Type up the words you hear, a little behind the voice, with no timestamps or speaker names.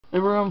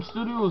Abraham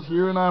Studios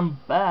here, and I'm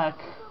back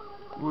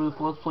with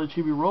Let's Play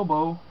Chibi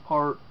Robo,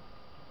 part,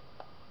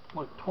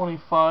 like,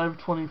 25,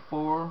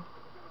 24,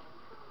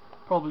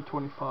 probably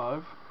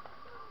 25.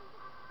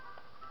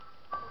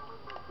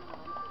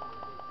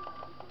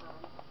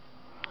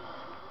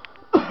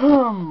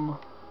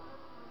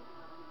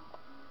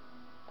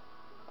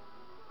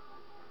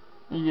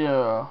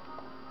 Yeah.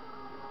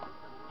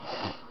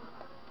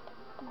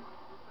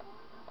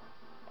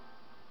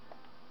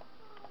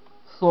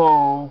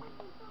 So,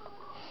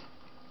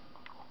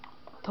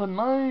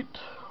 tonight,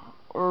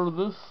 or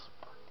this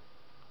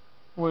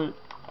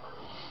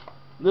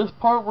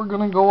part we're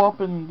gonna go up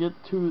and get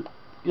to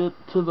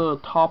the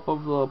top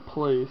of the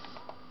place.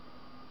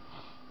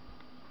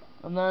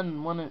 And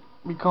then when it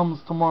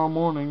becomes tomorrow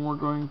morning, we're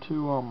going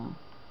to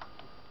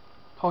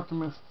talk to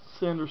Miss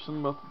Sanderson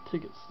about the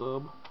ticket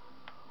stub.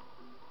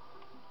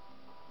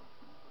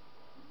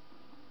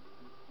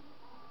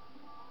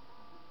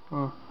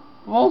 I've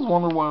always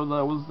wondered why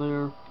that was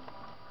there.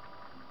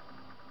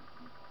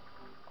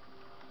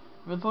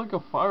 If it's like a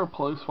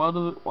fireplace, why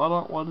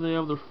do they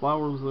have their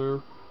flowers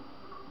there?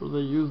 Or they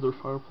use their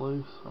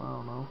fireplace? I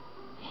don't know.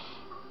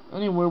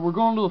 Anyway, we're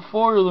going to the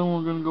foyer, then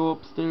we're gonna go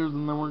upstairs,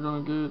 and then we're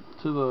gonna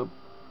get to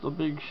the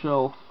big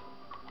shelf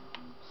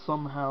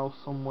somehow,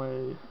 some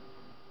way.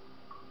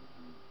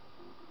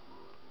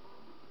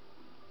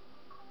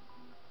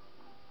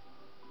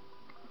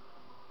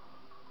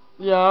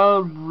 Yeah,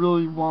 I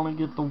really want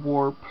to get the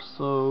warp,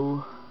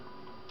 so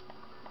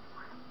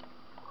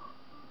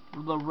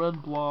the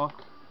red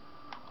block,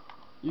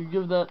 you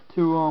give that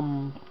to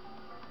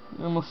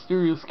a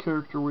mysterious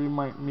character we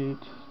might meet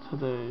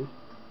today.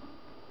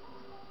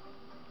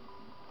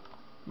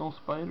 No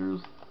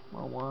spiders?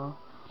 Oh wow.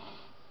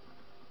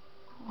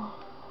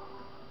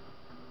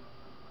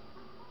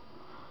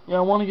 Yeah,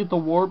 I want to get the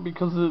warp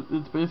because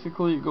it's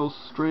basically, it goes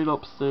straight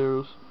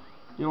upstairs.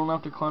 You don't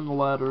have to climb the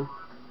ladder.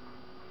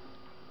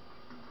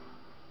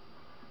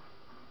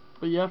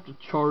 But you have to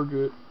charge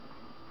it.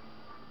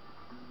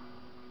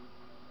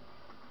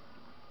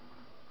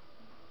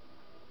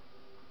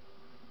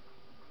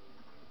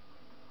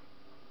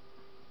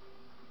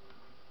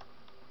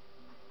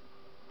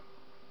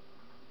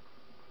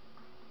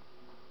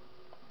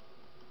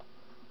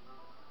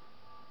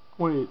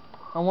 Wait,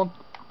 I want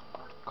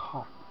the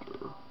copter.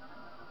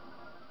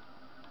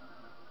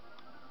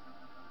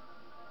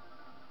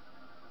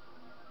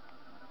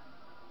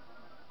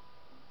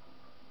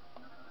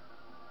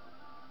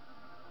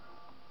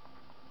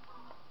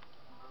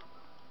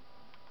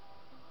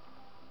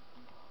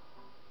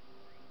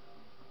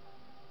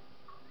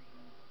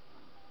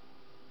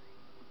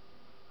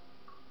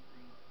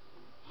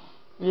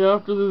 Yeah,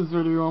 after this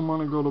video I'm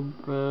gonna go to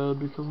bed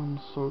because I'm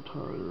so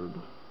tired.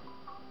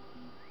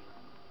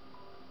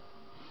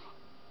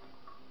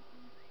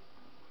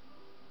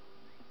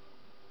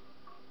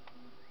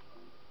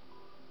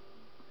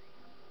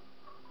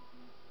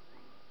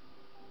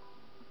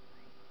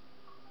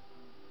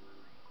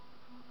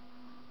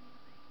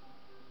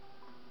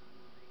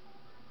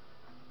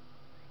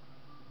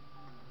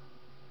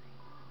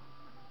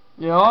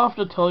 Yeah, I'll have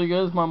to tell you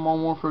guys my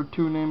Modern Warfare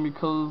 2 name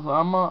because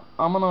I'm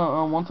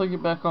gonna once I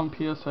get back on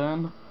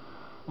PSN,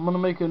 I'm gonna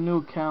make a new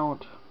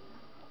account.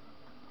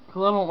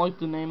 Cause I don't like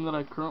the name that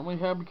I currently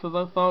have because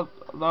I thought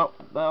that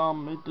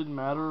it didn't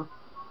matter,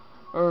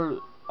 or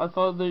I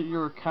thought that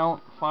your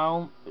account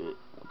file,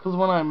 because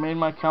when I made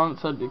my account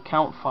it said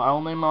account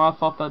file name, and I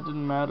thought that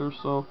didn't matter,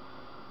 so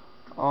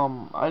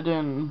I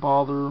didn't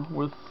bother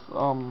with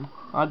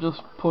I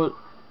just put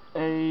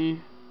A,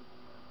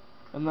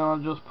 and then I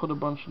just put a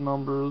bunch of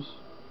numbers.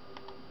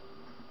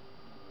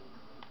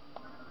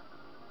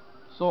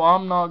 So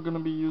I'm not gonna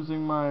be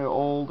using my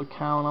old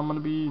account. I'm gonna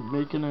be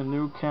making a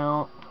new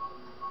account.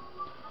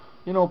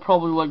 You know,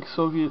 probably like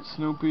Soviet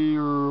Snoopy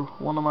or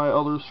one of my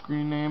other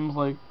screen names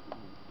like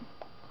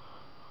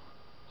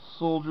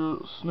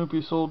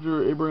Snoopy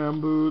Soldier,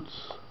 Abraham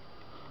Boots,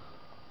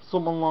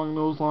 something along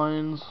those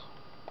lines.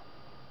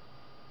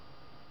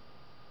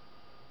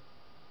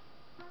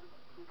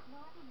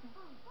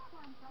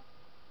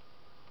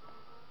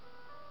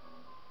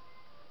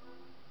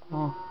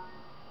 Oh.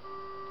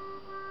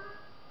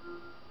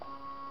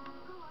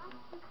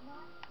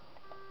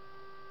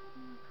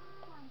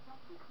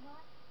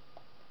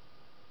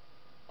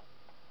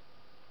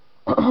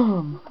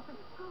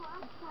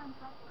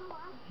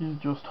 He's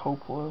just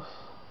hopeless.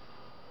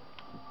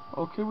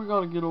 Okay, we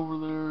gotta get over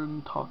there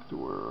and talk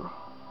to her.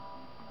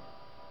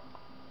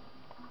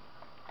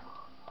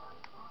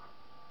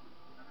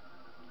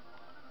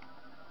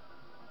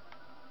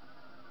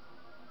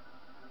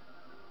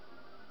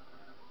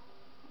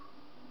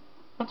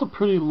 That's a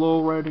pretty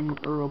low riding,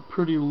 or a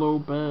pretty low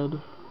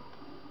bed.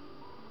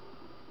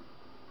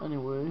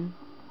 Anyway.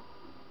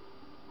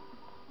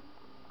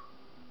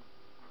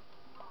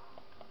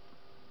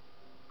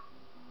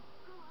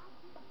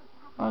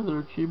 Hi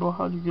there, Chibo.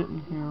 How'd you get in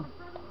here?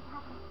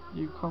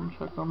 You come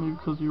check on me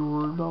because you were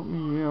worried about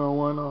me? Yeah,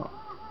 why not?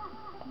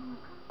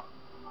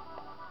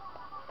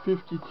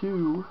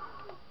 52.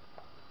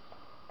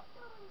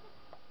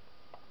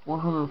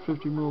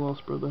 150 mil, I'll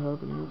spread the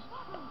happiness.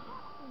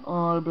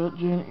 I bet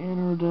Jen and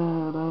her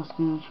dad asked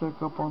you to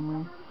check up on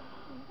me.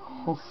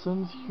 Well,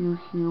 since you're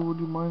here, would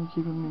you mind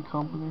keeping me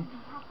company?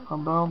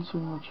 I'm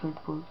balancing the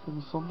checkbook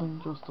and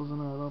something just doesn't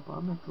add up.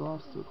 I'm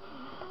exhausted.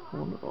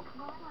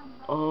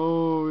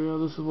 Oh, yeah,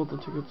 this is what the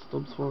ticket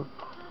stub's for.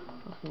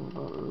 I asked him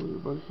about earlier,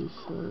 but he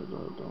said,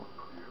 don't.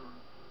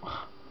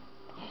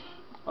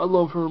 I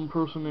love her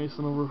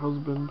impersonation of her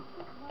husband.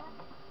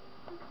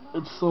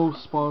 It's so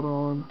spot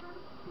on.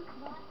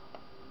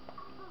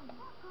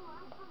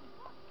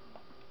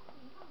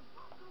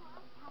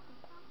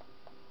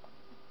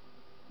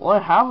 Well,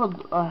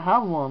 I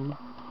have one.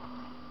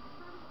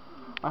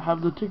 I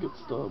have the ticket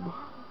stub.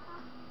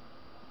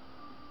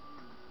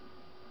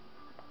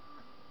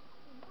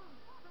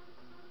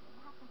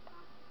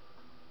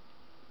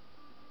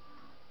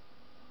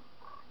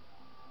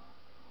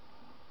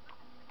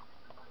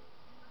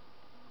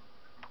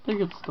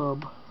 Ticket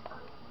stub.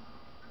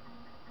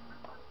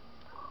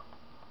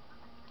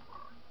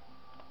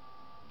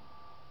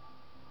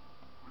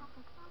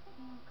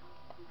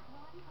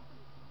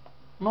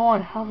 No, I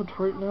have it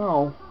right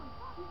now.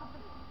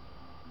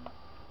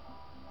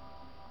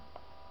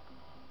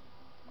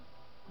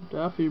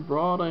 Daffy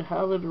Broad, I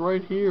have it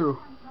right here.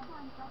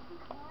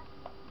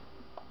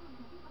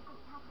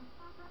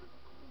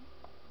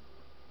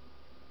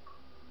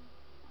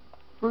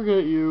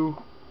 Forget you.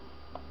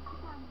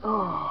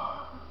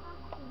 Oh.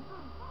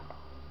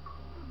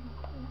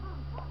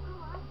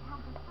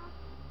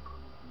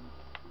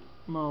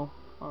 No,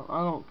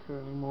 I don't care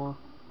anymore.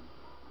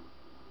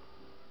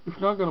 If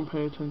you're not gonna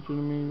pay attention to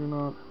me, you're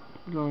not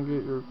gonna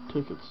get your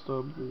ticket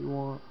stub that you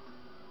want.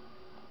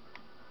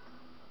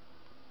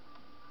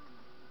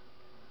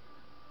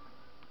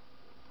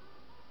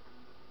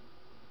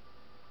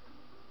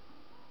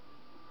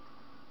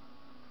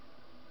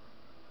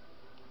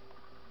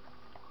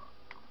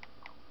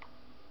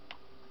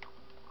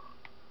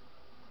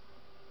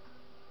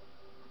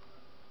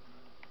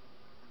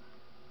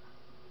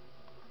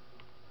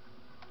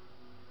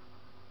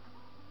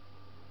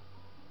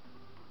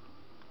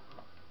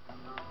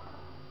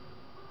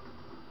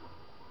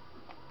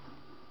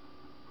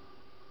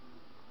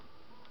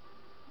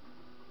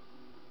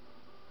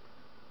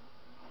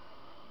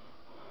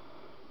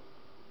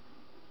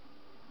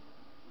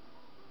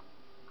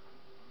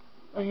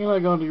 And I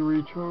got to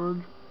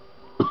recharge.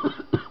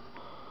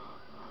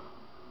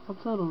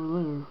 What's that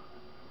over there?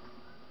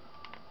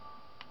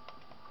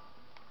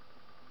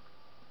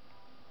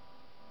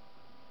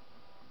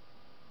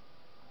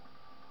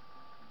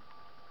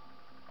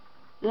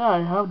 Yeah, I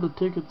have the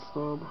ticket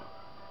stub.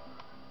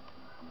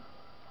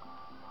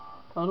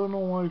 I don't know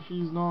why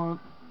she's not.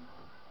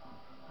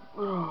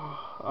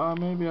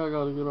 Maybe I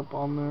gotta get up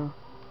on there.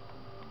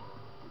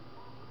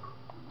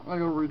 I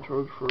gotta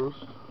recharge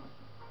first.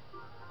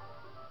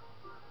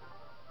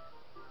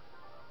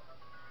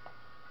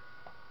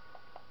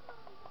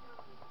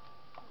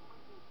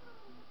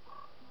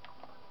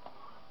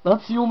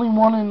 That's the only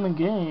one in the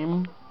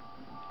game.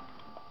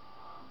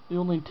 The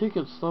only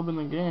ticket stub in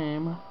the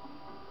game.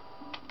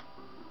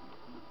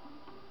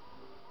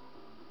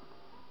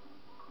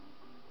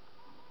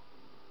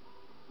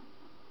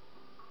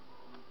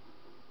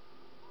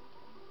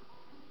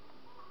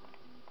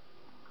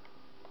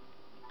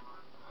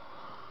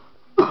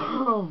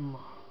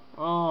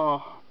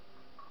 Oh.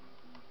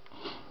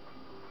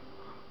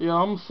 Yeah,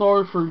 I'm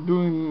sorry for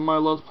doing my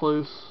Let's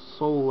Play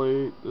so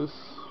late.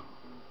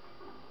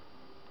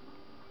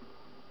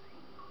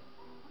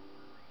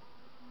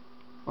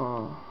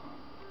 Uh,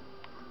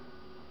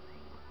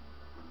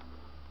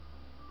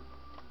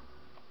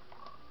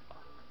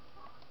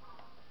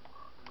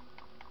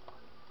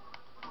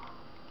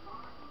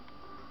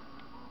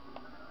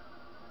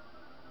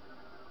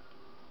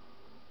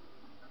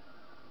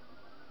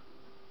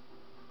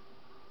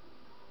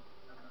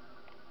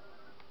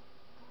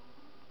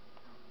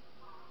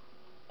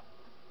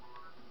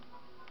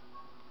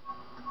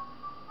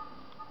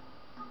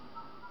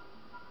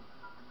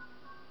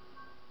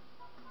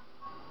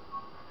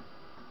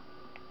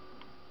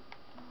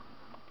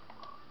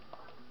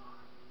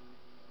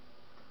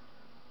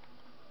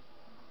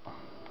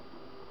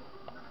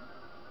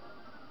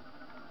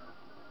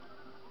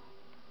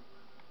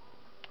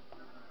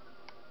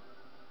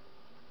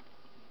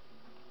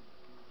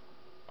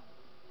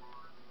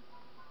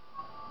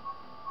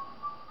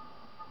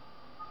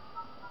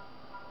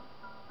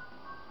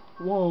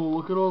 Whoa,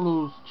 look at all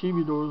those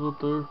chibi doors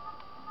up there.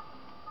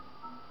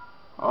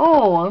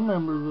 Oh, I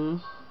remember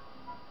this.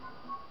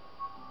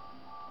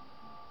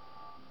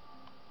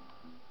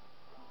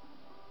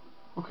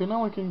 Okay,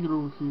 now I can get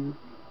over here.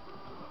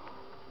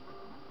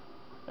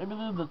 Maybe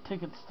the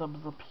ticket stubs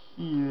up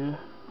here.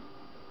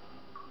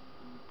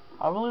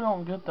 I really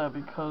don't get that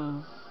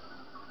because...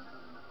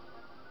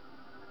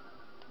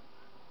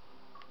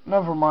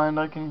 Never mind,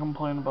 I can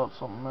complain about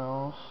something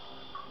else.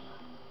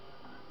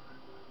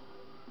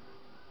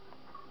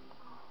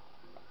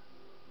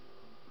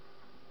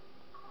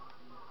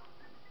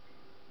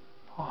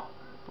 Oh,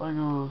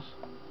 Legos.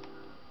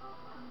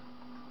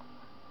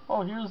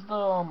 Oh, here's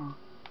the,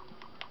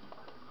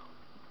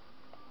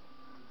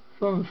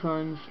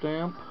 Sunshine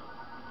stamp.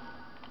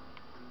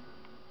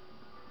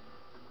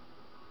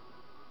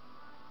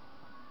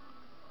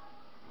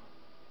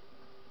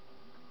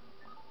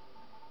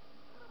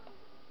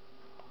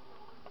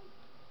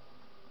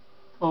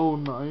 Oh,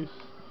 nice.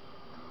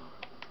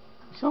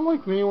 You sound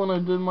like me when I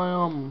did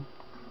my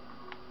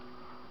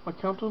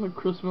countdown to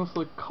Christmas,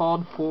 like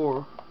COD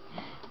 4.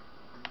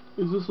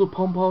 Is this a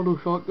pump auto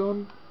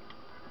shotgun?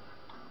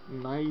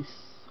 Nice.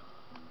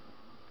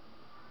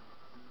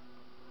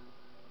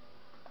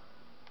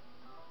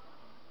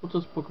 What's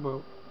this book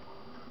about?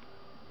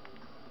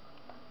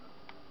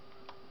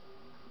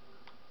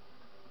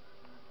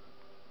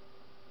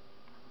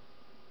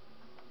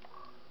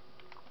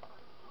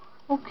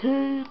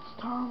 Okay,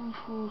 it's time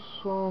for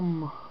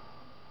some...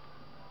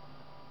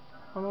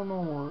 I don't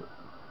know what.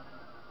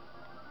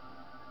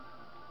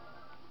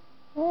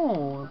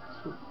 Oh,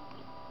 it's...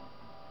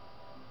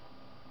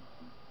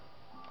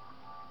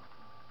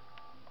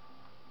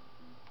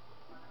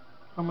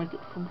 I'll make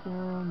it from here.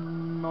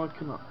 No, I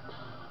cannot.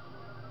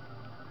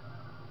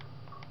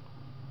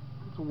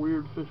 It's a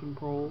weird fishing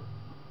pole.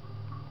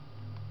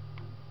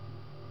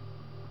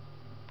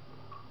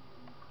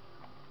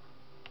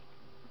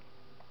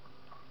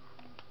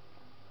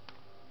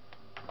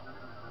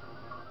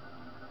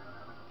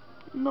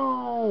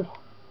 No.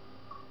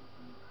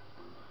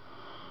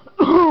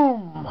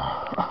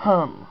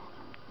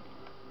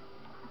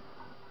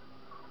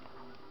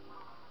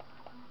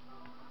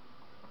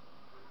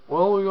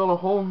 Well, we got a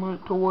whole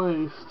night to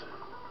waste.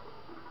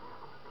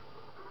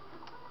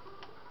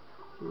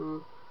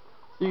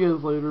 See you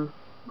guys later.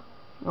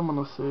 I'm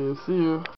gonna say see ya.